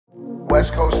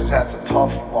West Coast has had some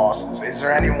tough losses. Is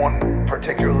there anyone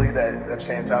particularly that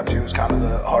stands out to you as kind of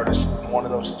the hardest one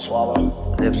of those to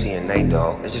swallow? Nipsey and Nate,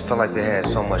 dog. It just felt like they had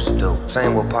so much to do.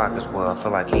 Same with Pac as well. I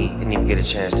feel like he didn't even get a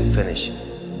chance to finish.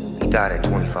 He died at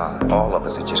 25. All of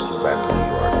us had just flew back to New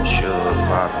York. Suge,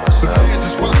 Pac, myself.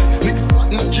 Niggas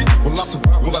plotting to kick. Will I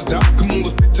survive? Will I die? Come on,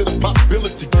 let's picture the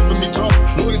possibility. Giving me trouble.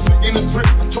 Lawyers making a grip.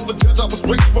 I told the judge I was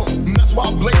raised wrong. And that's why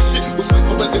I blaze shit. Was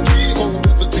hyper as a kid, old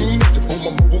as a teenager. On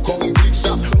my mobile calling big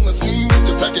shots. On the scene,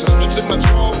 you're packing hundreds in my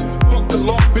draw. Fuck the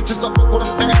law, bitches. I fuck with a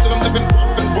fast and I'm living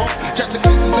rough and raw. Catching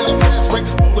aces at a fast rate.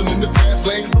 Rolling in the fast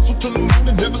lane. Hustle till the moon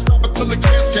and never stop until the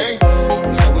cash came.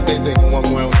 Stop with that thing. I'm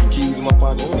walking around with some keys in my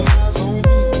pocket. Eyes on me.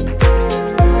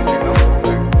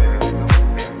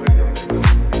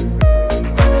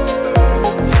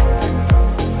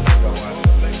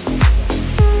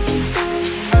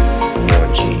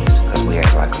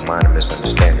 Minor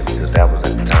misunderstanding, because that was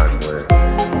at the time where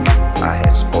I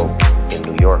had spoke in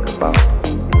New York about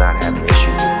not having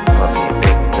issues with Puffy and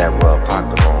Big that rubbed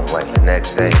Pac the wrong way. The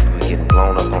next day, we getting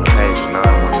blown up on the page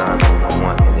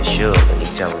 919-111, and it's Suge, and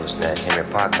he telling us that him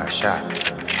and Pac got shot.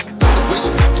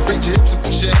 Raise your hips and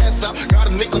push your ass out. Got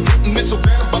a nigga written me so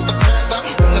bad I'm about to pass out.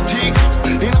 On the dig,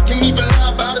 and I can't even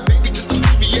lie about it, baby. Just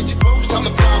alleviate your clothes, time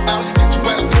to fly out. Got you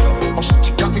at a club, oh shit,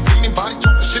 you got me feeling body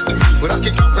talking shit to me, but I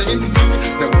can't comprehend the meaning.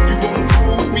 Now if you wanna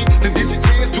roll with me, then there's a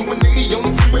chance. Doing 80 on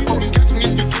the freeway, police catch me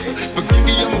if you can. Forgive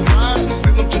me, I'm a ride,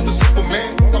 still I'm just a simple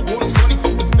man. All I want is money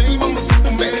from the fame, I'm a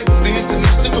simple man. It's the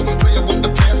international player with the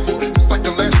passport, just like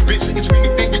the latter bitch. Get you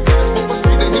anything you ask for, but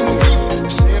say that he don't need it.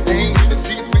 Champagne, to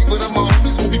see a favorite of my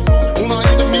homies will be flowing on our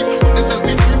enemies. Witness as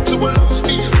we drip to a low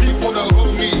speed. Leave what I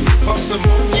owe me, pop some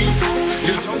more weed.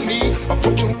 You don't need a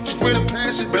approach with a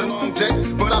passion, been a long day,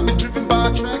 but I've been driven by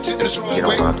attraction in a strong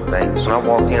way. Get on out the bank. So when I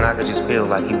walked in, I could just feel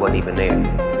like he wasn't even there.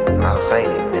 And I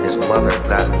fainted, and his mother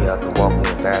got me up and walked me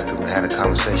in the bathroom and had a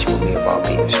conversation with me about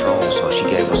being strong, so she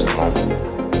gave us a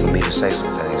moment for me to say some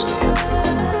things to him.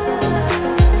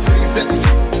 Things that's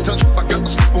easy, tell you I got the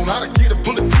scoop on how to get a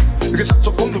bulletproof. Because I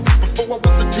took on the roof before I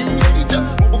was a teenager.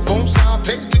 Mobile phone style,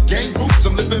 page, gang groups,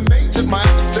 I'm living major, my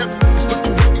adversary. It's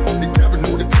looking ready, they never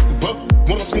know that people love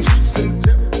me. Want some streets in the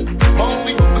temple. My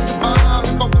only hope is survive.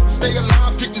 If I was to stay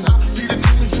alive, getting high, see the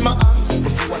demons in my eyes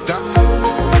before I die.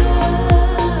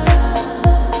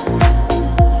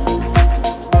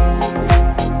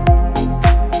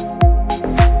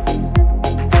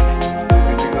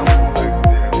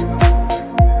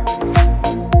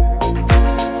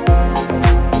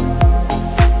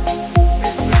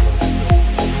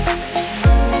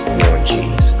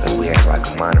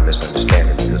 Minor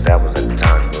misunderstanding, because that was at the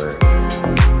time where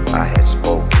I had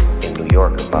spoke in New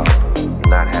York about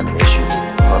not having issues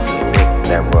with Puffy and Big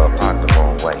that rubbed Pac the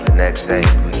wrong way. The next day,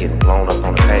 we getting blown up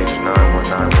on the page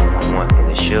 919-111, and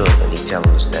it's Suge, and he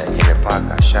telling us that him and Pac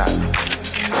got shot.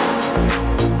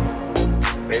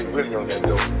 They really on that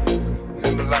dope.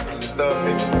 Living like it's love,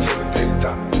 baby, until the day to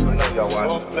die. I know y'all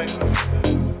watching.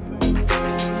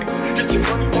 Get your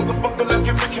money, motherfucker, let's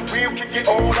get rich and real, kick it,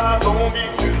 all eyes on me.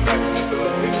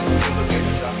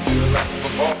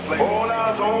 All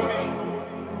eyes on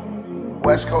me.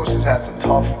 West Coast has had some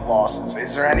tough losses.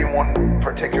 Is there anyone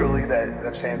particularly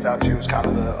that stands out to you as kind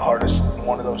of the hardest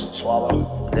one of those to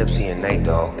swallow? Nipsey and Nate,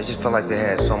 dog. It just felt like they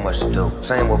had so much to do.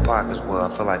 Same with Pac as well. I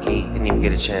feel like he didn't even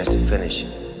get a chance to finish.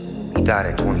 He died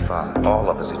at 25. All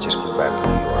of us had just flew back to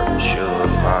New York.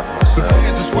 Suge, Pac, myself.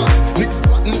 Niggas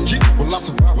plotting to kick. Will I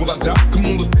survive? Will I die? Come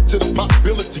on, let's picture the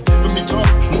possibility. Giving me trouble.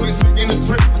 Lawyers making a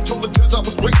grip. I told the judge I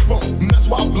was raised wrong. And that's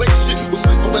why I blaze shit. Was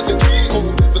hyper as a kid,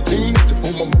 old as a teenager.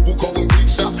 On my mobile calling big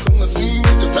shots. On the scene,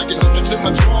 you're packing hundreds in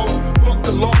my draw. Fuck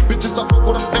the law, bitches. I fuck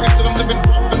with a fast and I'm living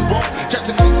rough and raw.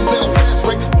 Catching aces at a fast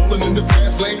rate. Rolling in the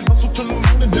fast lane. Hustle till the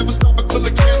moon and never stop until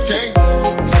the cash came.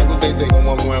 Stop with that thing. I'm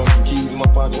walking around with some keys in my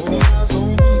pocket. Eyes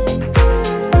on me.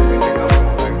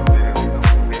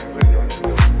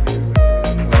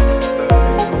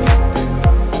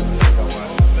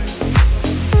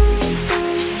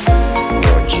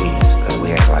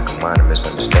 Minor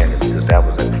misunderstanding, because that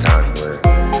was at the time where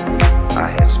I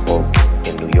had spoke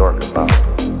in New York about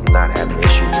not having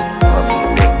issues with Puffy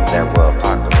and Big that rubbed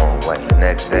Pac the wrong way. The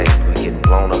next day, we getting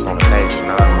blown up on the page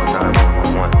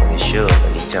 919-111, and it's Suge,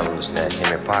 and he telling us that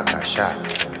him and Pac got shot.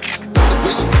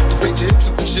 Raise your hips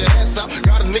and push your ass out.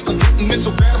 Got a nigga written me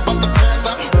so bad I'm about to pass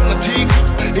out. On the dig,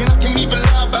 and I can't even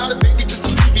lie about it, baby. Just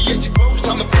alleviate your clothes,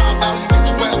 time to fly out. Got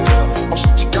you at a club, oh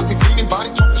shit, you got me feeling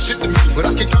body talking shit to me, but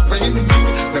I can't comprehend the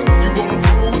meaning. Now if you wanna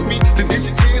roll with me, then there's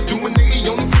a chance. Doing 80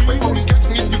 on the freeway, police catch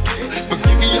me if you can.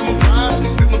 Forgive me, I'm a ride,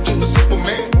 still I'm just a simple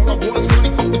man. All I want is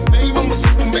money from the fame, I'm a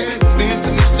simple man. It's the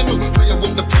international player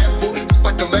with the passport, just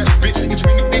like the latter bitch.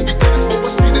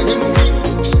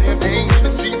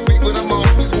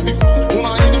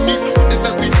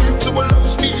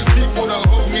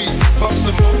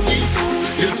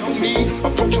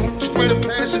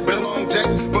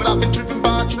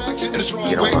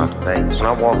 get on out the Vegas. When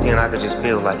I walked in, I could just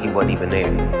feel like he wasn't even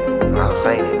there. When I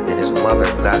fainted, then his mother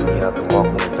got me up and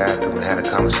walked me in the bathroom and had a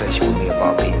conversation with me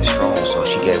about being strong. So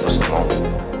she gave us a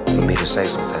moment for me to say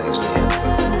some things to him.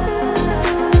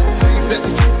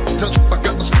 I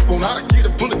got the scoop on how to get a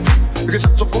bulletproof. Because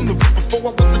I took on the roof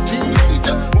before I was a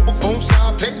teenager. Mobile phone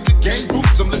style, pager, gang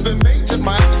groups. I'm living major,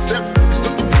 my adversary.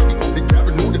 Stuck the money, they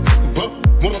paranoid, they couldn't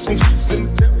rub. One of some streets in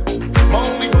the temple. My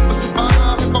only hope is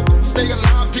survive. If I was to stay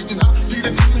alive, getting high, see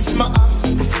the demons in my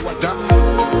eyes before I die.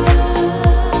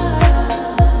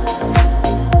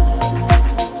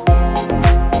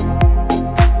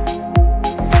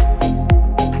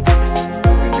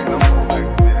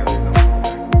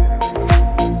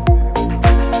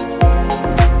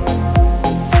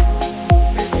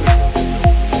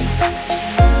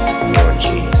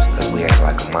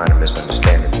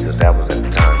 Misunderstanding, because that was at the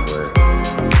time where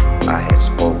I had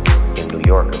spoke in New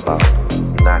York about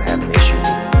not having issues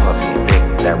with Puffy and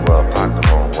Nick that were parked the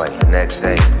wrong way. The next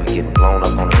day, we getting blown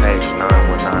up on the page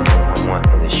 919-111,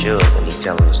 and it should, and he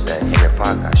telling us that him and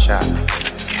Pac got shot.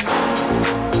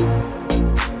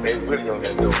 They really on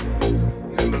that dope.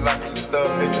 Remember like this stuff,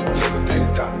 nigga, till the day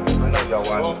top. I know y'all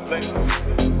watch this.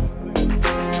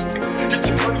 Get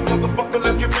your money, motherfucker,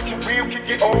 let's get rich and real, kick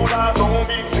it, all eyes on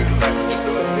me.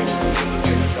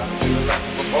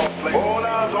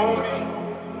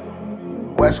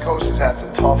 West Coast has had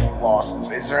some tough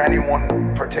losses. Is there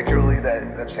anyone particularly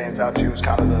that stands out to you as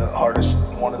kind of the hardest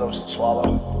one of those to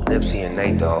swallow? Nipsey and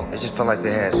Nate, dog. It just felt like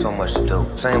they had so much to do.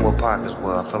 Same with Pac as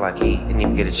well. I feel like he didn't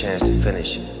even get a chance to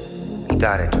finish. He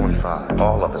died at 25.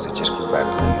 All of us had just flew back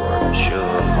to New York.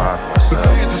 Suge, Pac, myself.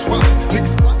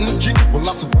 Niggas plotting to kick. Will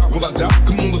I survive? Will I die?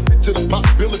 Come on, let's get to the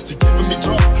possibility. Giving me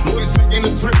trouble. Lawyers making a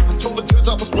threat. I told the judge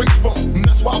I was raised wrong. And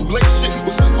that's why I blame shit.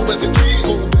 Was hyper as a kid,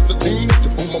 old as a teenager.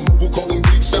 On my mobile calling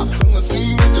big shots. On the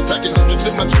scene, you're packing hundreds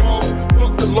in my drawer.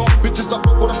 Fuck the law, bitches. I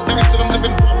fuck with a fast and I'm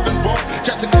living rough and raw.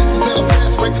 Catching cases at a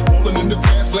fast rate. Rolling in the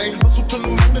fast lane. Hustle till the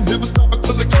morning, never stop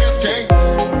until the cash came.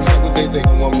 So what they think?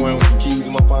 I'm walking around with the keys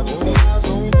in my pocket. So eyes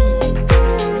on me.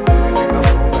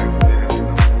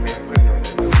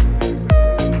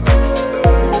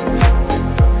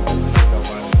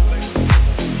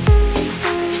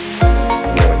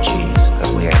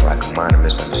 Minor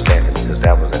misunderstanding, because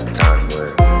that was at the time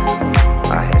where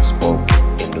I had spoke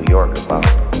in New York about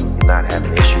not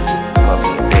having issues with Puffy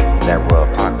and Nick that were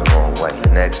parked the wrong way. The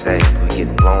next day, we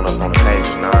getting blown up on the page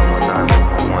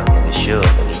 919-111, and it should,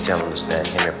 and he telling us that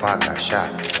him and Pac got shot.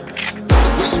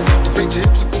 Your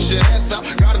hips and push your ass out.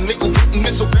 Got a nigga waiting,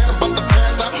 it's so bad I'm about to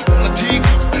pass out. On the TV,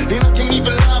 and I can't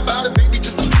even lie about it, baby.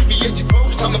 Just alleviate your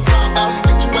clothes, time to fly out.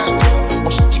 Get you out of club, oh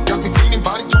shit, you got me feeling,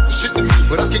 body talking shit to me,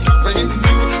 but I can't comprehend the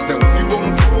nigga. Now if you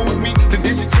wanna roll with me, then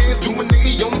there's a chance doing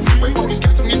 80 on the freeway. Always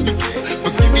catching me if you can.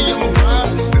 Forgive me, I'm a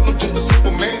ride, still I'm just a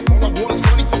simple man. All I want is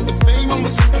money from the fame, I'm a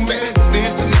simple man. It's the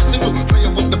international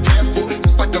player with the passport,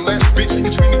 just like the last bitch.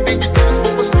 It's anything you ask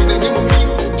for, but say the him or me.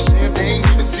 Champagne,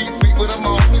 even see fate, but I'm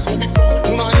always on me fall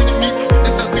on our enemies.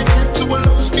 This has me trip to a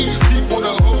low speed. People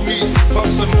to hold me, pump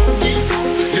some more heat.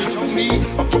 You know me,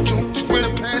 approaching hoops with a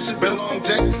passion. Been a long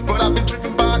day, but I've been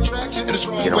driven by attraction in a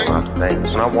strong Get way. on out the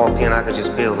Vegas. When I walked in, I could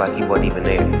just feel like he wasn't even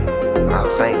there. When I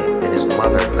fainted, then his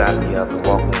mother got me up and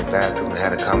walked me in the bathroom and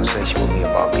had a conversation with me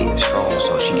about being strong.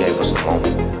 So she gave us a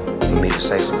moment for me to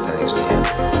say some things to him.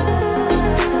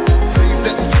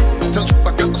 Tell you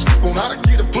I got the scoop on how to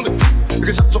get a bulletproof.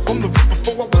 Because I took on the roof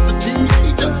before I was a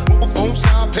teenager. Mobile phone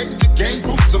style, pager, gang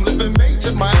groups. I'm living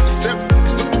major, my adversary.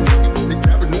 Stuck the money, they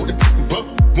paranoid, they couldn't rub.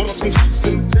 One of some streets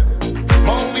in the temple.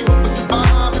 My only hope is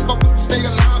survive. If I was to stay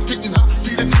alive, getting high,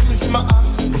 see the demons in my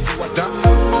eyes before I die.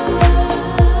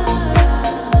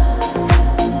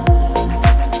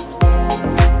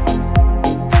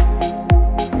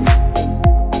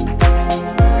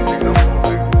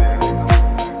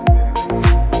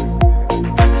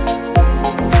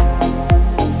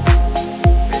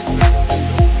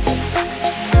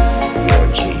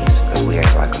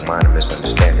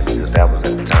 Misunderstanding, because that was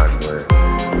at the time where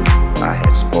I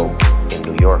had spoke in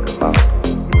New York about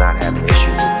not having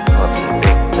issues with Puffy and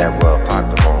Nick that were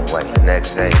parked the wrong way. The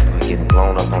next day, we getting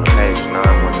blown up on the page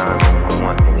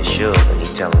 919-111, and it should, and he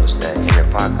telling us that him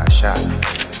and Pac got shot.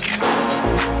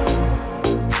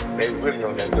 They really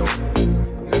on that dope.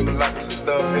 Remember like this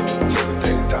stuff, nigga, till the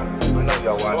day top. I know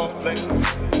y'all watch this.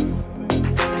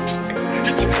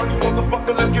 Get your money,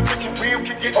 motherfucker, let's get rich and real,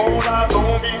 kick it, all eyes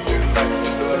on me.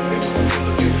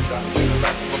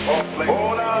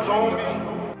 All eyes on me.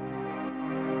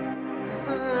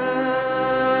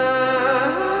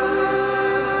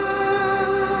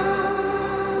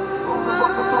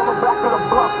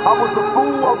 I was a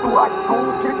fool all through high school,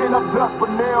 kicking up up dust, but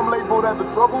now I'm labeled as a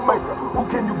troublemaker. Who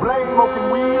can you blame?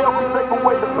 Smoking weed, help me take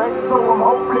away the pain. So I'm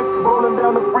hopeless, rolling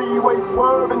down the freeway,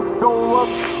 swerving, don't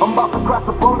rush. I'm about to crash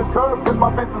upon the curb, cause my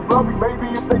bitch is lovely. Maybe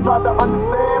if they tried to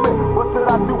understand me, what should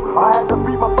I do? I had to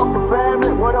feed my fucking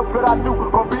family. What else could I do?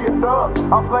 Or be a thug?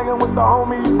 I'm slanging with the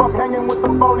homies, fuck hanging with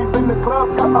the phonies in the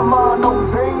club. Got my mind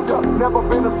on danger, never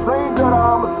been a stranger to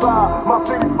homicide. My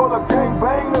city's full of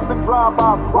gangbangers and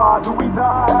drive-bys. Why do we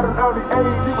die at an early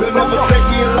age? They'll never take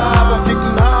me alive. I'm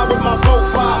getting high with my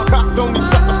 4-5. Cocked on these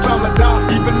suckers, time to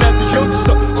die. Even as a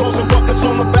youngster, causing ruckus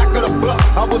on the back of the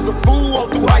bus. I was a fool all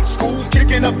through high school,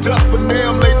 kicking up dust. But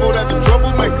now I'm labeled as a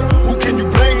troublemaker. Who can you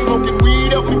blame? Smoking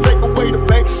weed, help me take away the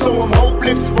pain. So I'm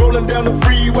hopeless, rolling down the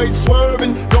freeway,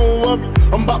 swerving, don't worry.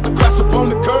 I'm about to crash upon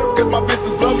the curb, cause my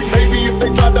vision's blurry. Maybe if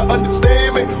they tried to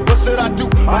understand me, what should I do?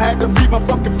 I had to feed my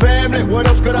fucking family. What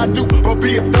else could I do? Or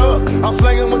be a thug? I'm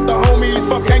slanging with the homies,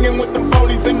 fuck hanging with them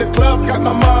phonies in the club. Got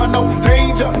my mind on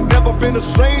danger, never been a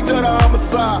stranger to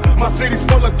homicide. My city's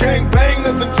full of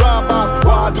gangbangers and drive-bys.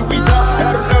 Why do we die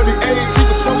at an early age?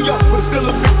 Even so young, but still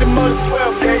a victim of the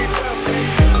 12 gauge.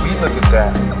 We look at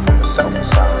that from the selfish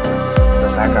side. You know,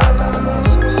 that guy died on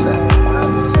so sad. Why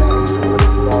is he sad? He's away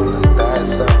from all of this bad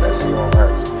stuff that's here on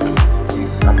earth.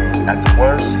 I mean, at the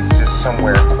worst, he's just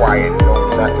somewhere quiet, no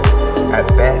nothing. At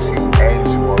best, he's an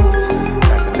angel, or he's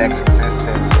at the next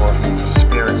existence, or he's a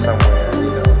spirit somewhere, you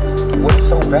know. What is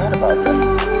so bad about that?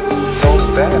 It's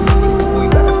only bad for people we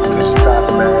left, because you guys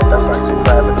are mad. That's like some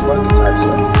crab in the bucket type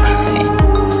stuff.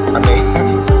 I mean,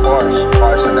 it's a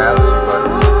harsh analogy, but...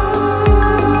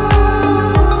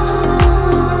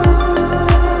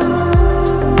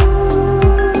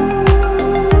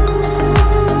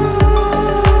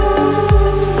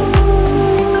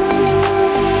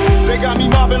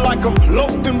 Like I'm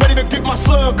loafed and ready to get my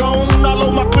slug on. I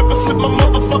load my clip and slip my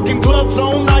motherfucking gloves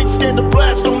on. I ain't scared to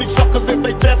blast on these suckers if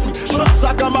they test me. Trust,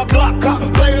 I got my Glock cop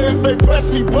player if they press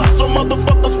me. Bust some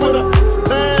motherfuckers with a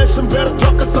passion. Better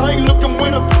truckers, I ain't looking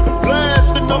with them.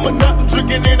 Blasting, I'm a nut and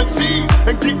drinking Hennessy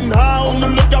and getting high on the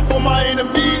lookout for my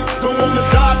enemies. Don't wanna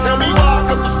die, tell me why,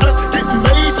 cause the stress is getting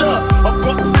major. A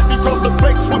buck 50 across the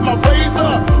face with my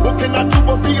razor. What can I do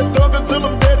but be a thug until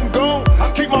I'm dead and gone?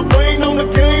 I keep my brain on the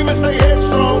game and stay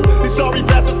headstrong. These sorry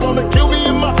bastards wanna kill me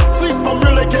in my sleep. I'm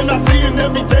real, they cannot see, and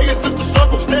every day it's just a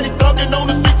struggle. Steady thugging on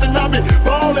the streets and I've been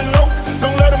ballin' low.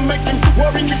 Don't let them make you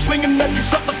worry, keep slinging at you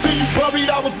suckers till you buried.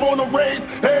 I was born and raised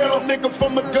hell, nigga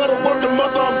from the gutter, work the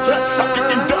mother, I'm touched. I'm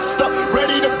kicking dust up,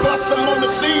 ready to bust. I'm on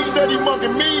the scene, steady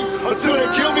mugging me. Until they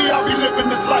kill me, I'll be living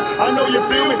this life. I know you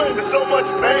feel me. There's so much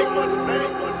pain.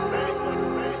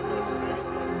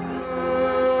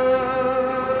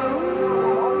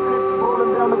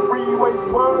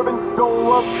 Swerving, don't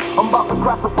rush. I'm about to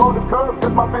crash upon the curb,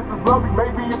 cause my bitch is blurry.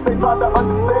 Maybe if they tried to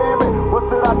understand me, what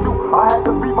should I do? I had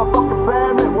to feed my fucking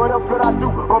family. What else could I do?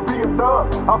 Or be a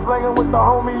thug? I'm slanging with the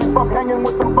homies, fuck hanging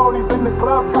with the phonies in the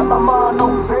club. Got my mind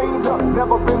on danger,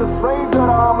 never been a stranger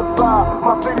to homicide.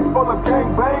 My city's full of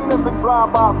gangbangers and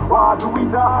drive-bys. Why do we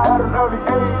die at an early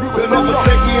age? They'll never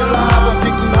take me alive. I'm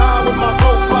getting high with my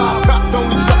 4-5. Cocked on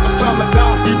these suckers, time to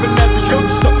die. Even as a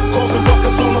youngster, causing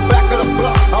ruckus on the back of the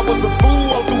bus. I was a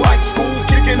fool all through high school,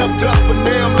 kicking up dust. But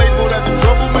now I'm labeled as a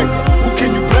troublemaker. Who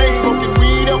can you blame? Smoking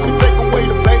weed, help me take away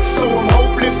the pain. So I'm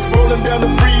hopeless, rolling down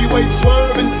the freeway,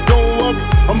 swerving, don't worry.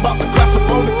 I'm about to crash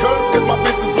upon the curb, cause my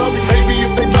vision's blurry. Maybe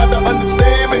if they tried to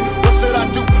understand me, what should I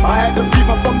do? I had to feed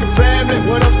my fucking family.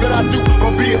 What else could I do?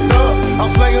 Or be a thug? I'm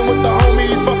slanging with the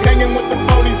homies, fuck hanging with the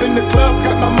phonies in the club.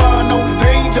 Got my mind on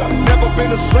danger, never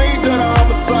been a stranger to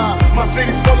homicide. My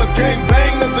city's full of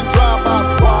gangbangers and drive-bys.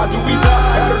 Why do we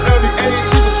die at an early age?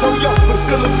 Even so young, but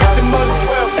still a victim of the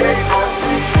 12 gauge.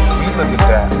 We look at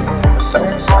that from the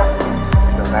selfish side.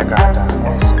 You know, that guy died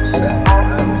on so sad.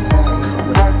 Why is he sad? He's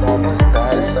away from all of this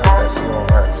bad stuff that's here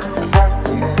on earth.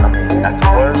 I mean, at the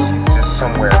worst, he's just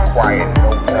somewhere quiet, no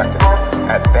nothing.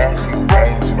 At best, he's an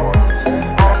angel, or he's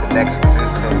at the next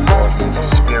existence, or he's a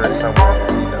spirit somewhere,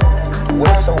 you know.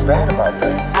 What is so bad about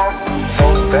that? It's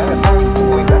only bad for people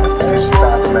we left, because you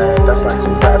guys are mad. That's like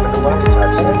some crab in the bucket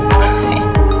type stuff.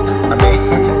 I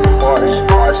mean, it's a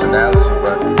harsh analogy,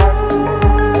 but...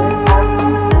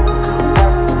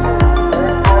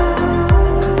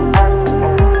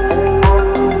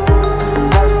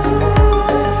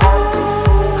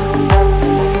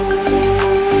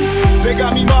 They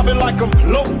got me mobbing like I'm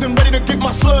loafed and ready to get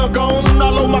my slug on. I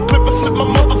load my clip and slip my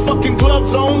motherfucking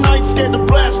gloves on. I ain't scared to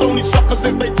blast on these suckers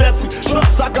if they test me.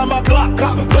 Trust, I got my Glock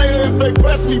cop player if they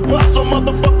press me. Bust some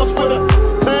motherfuckers with a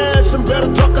passion.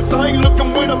 Better truckers, I ain't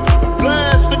looking with them.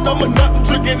 Blasting, I'm a nut and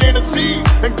drinking Hennessy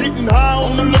and getting high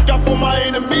on the lookout for my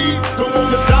enemies. Don't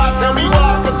wanna die, tell me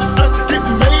why, cause the stress is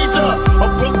getting major.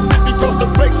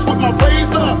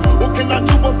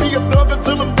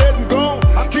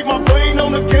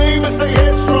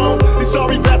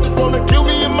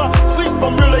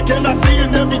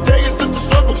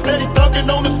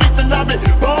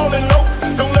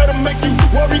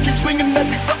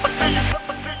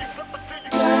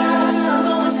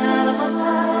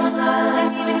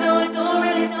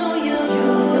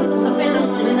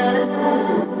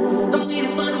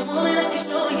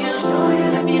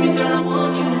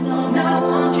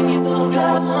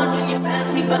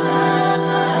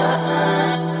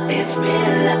 fine. It's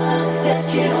real love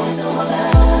that you don't know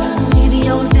about. Maybe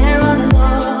I was there all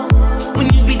along when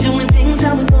you be doing things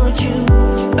I would want you.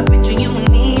 I picture you and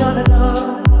me all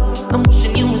alone. I'm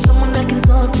wishing you were someone I can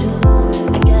talk to.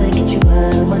 I gotta get you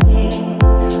out of my head.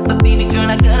 But baby girl,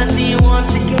 I gotta see you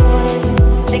once again.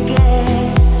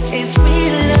 Again. It's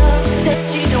real love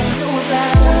that you don't know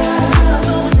about.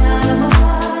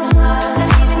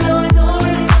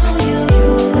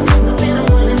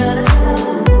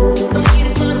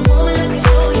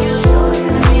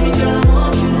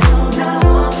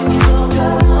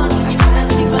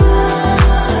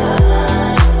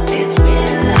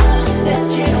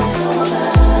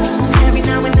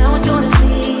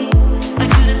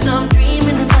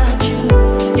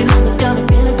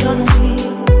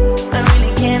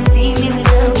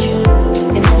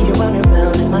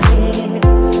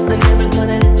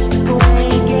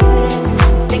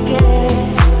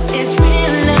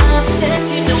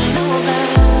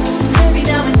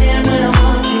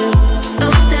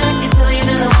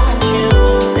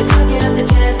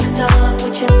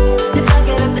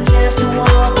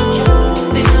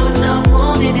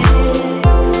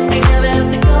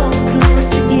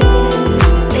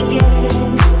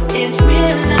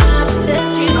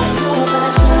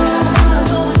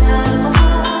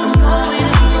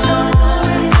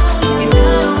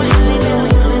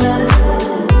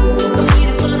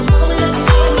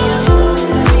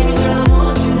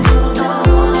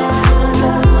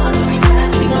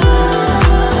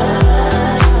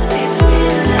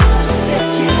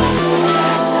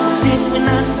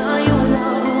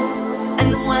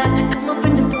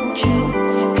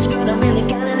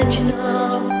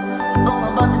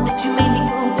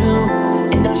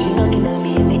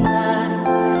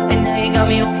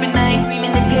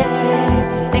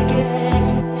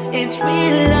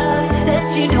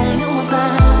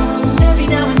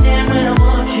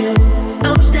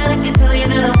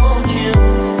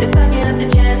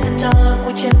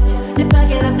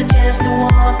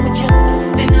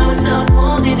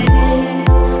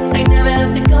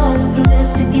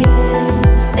 Best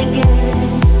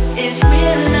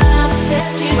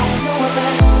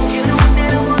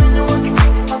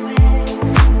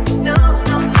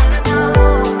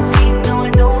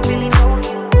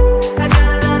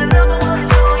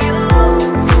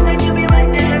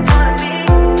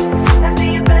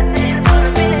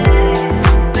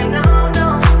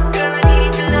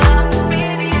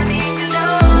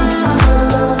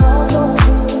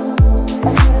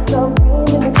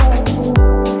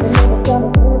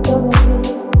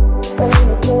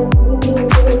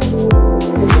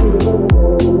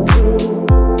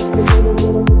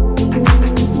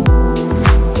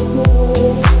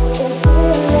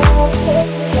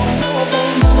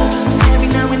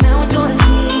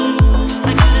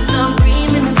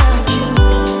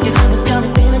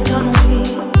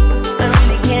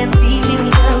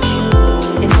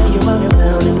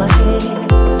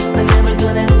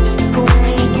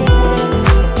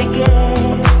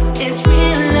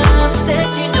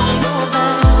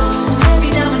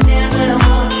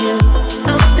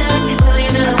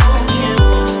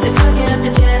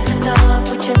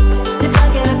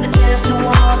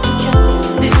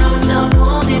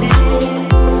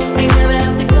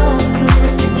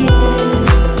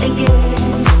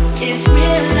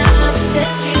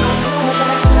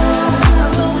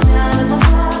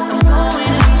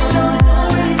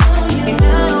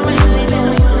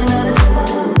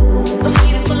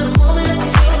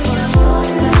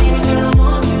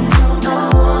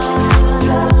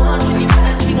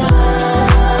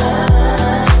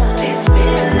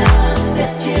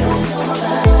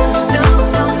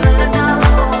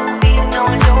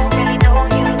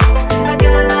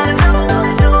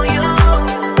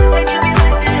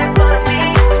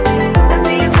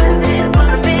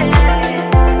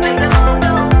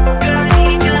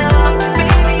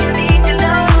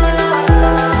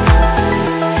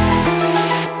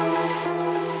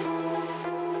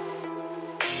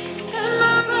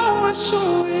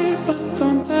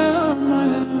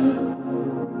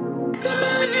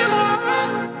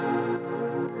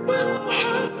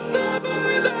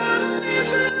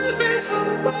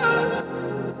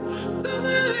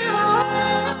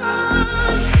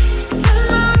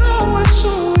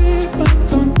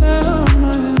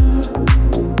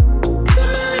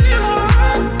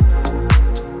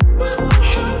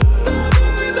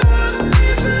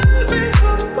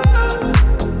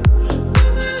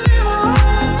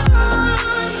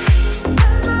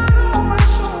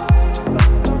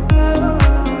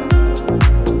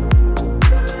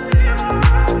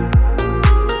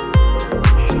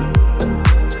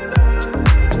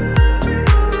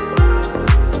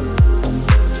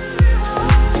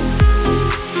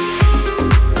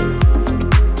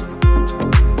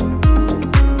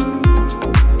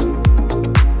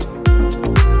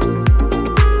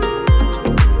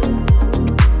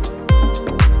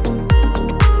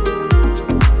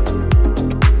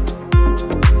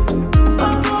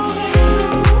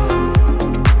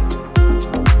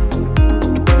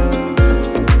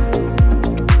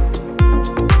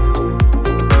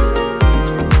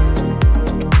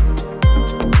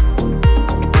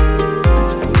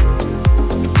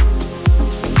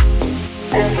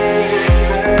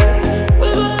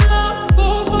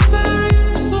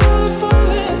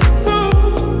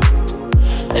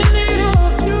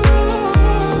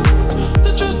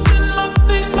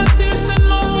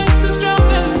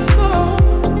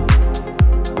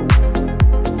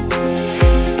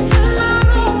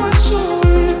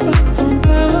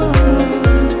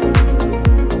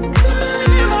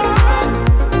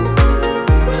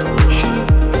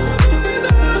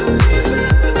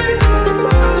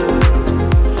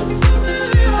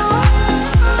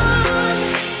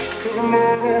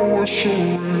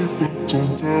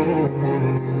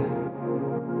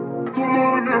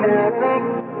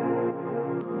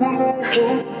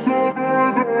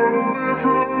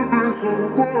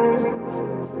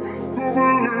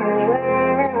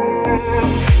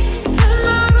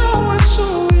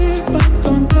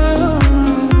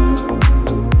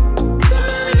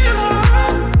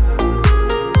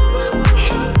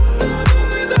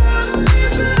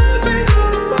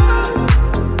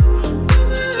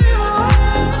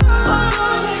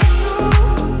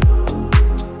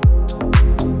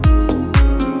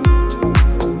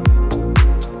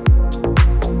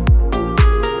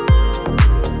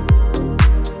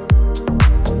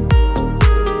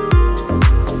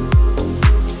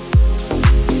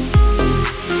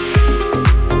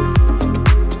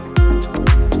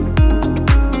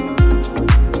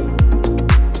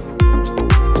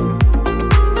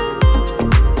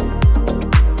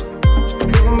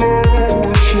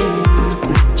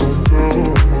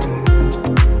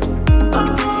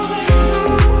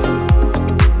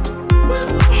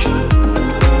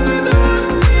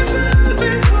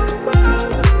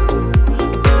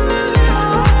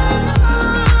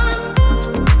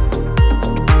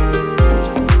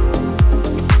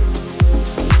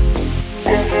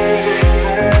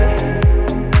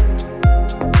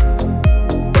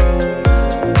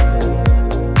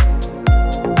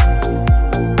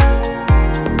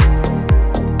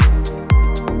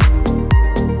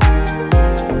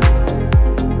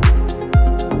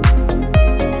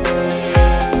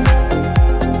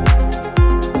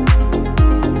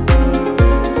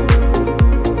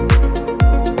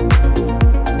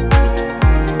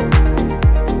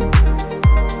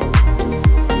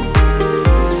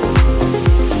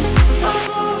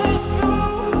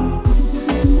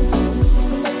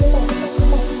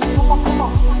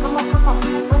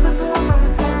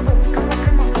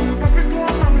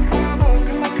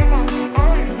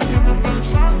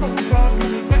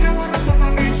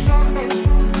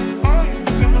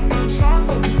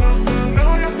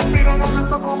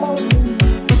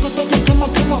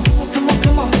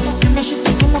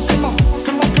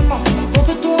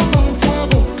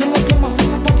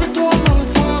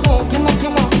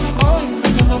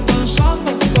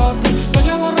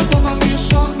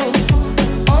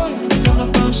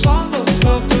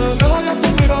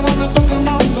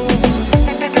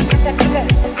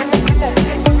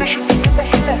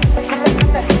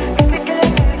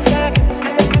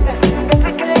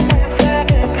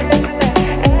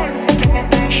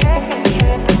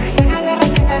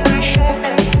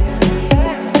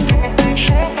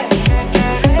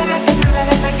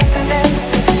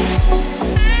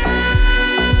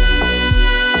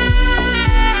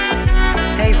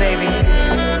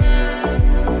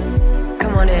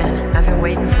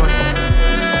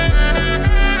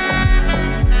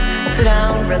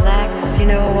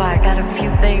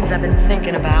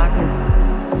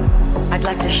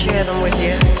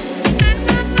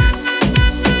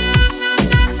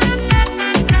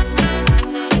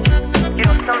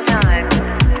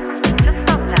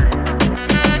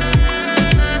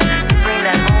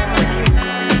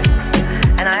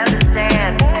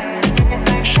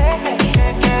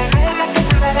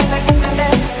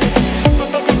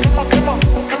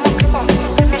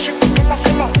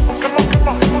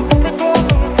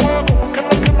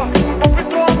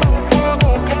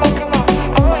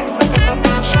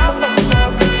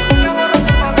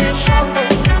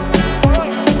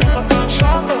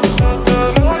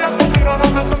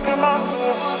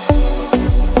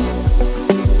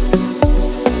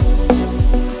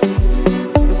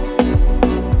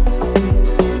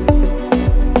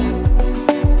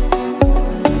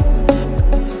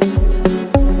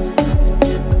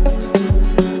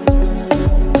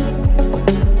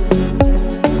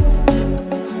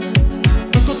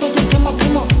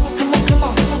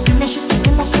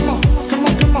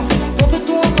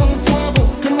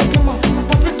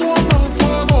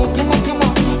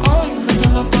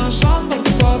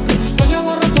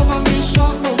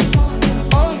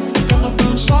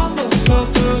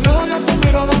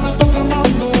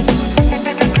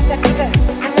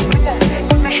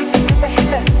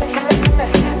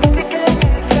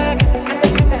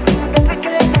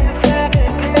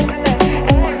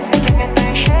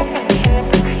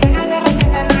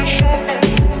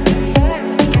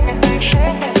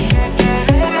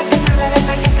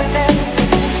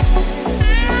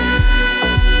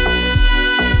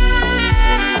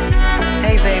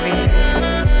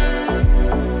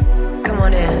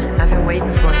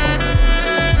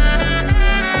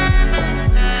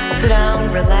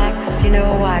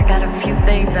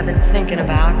I've been thinking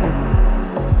about,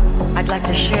 and I'd like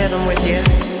to share them with you.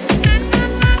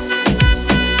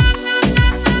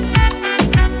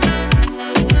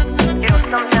 You know,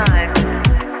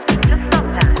 sometimes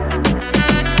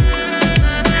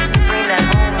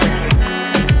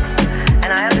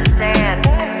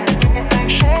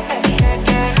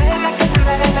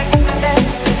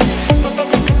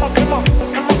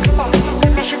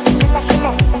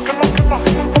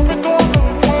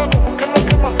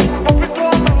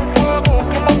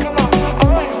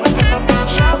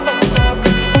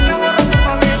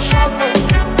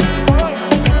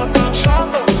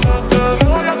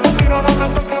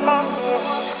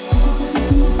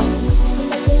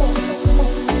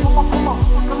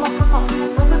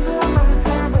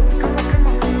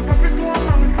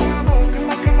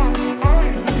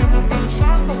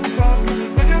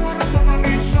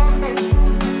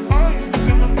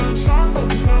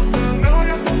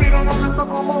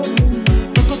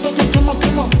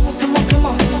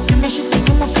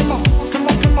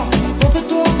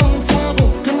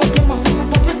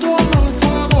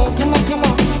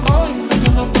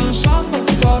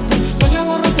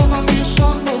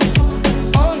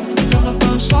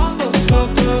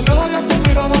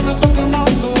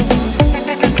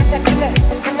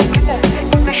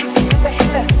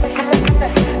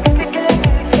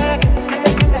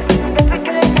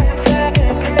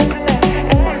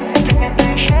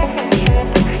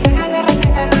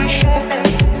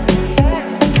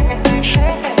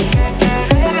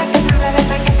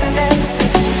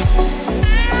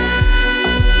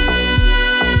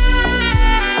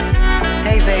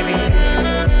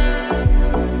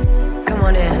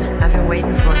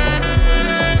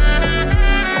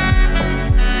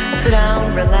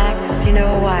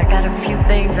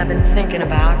things I've been thinking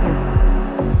about,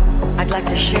 and I'd like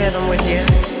to share them with you.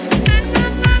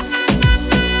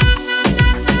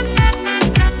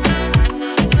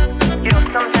 You know,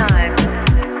 sometimes,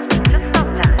 just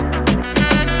sometimes,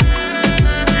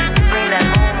 you bring that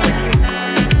home with you,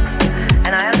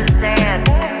 and I understand.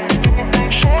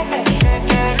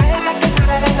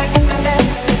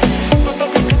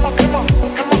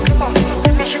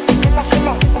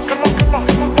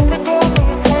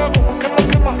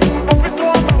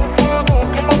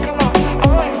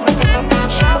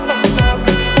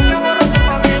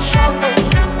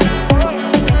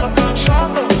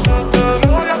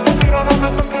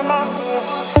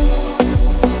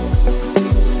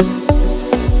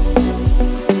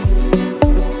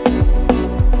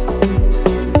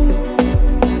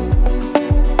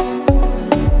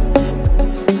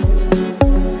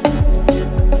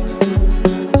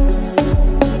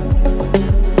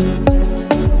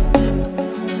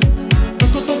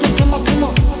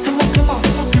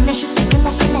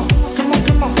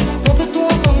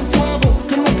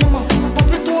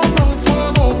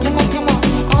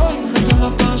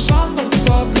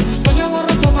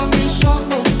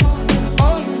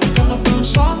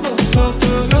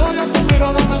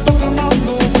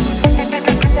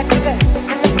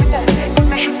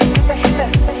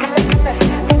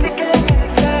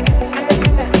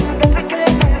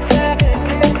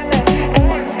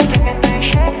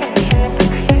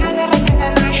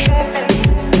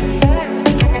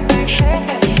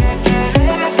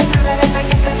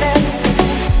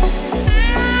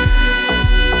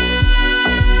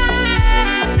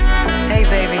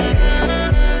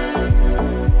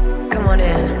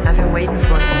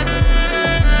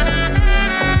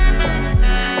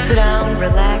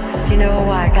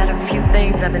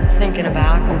 I've been thinking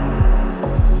about,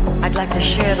 and I'd like to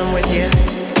share them with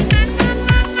you.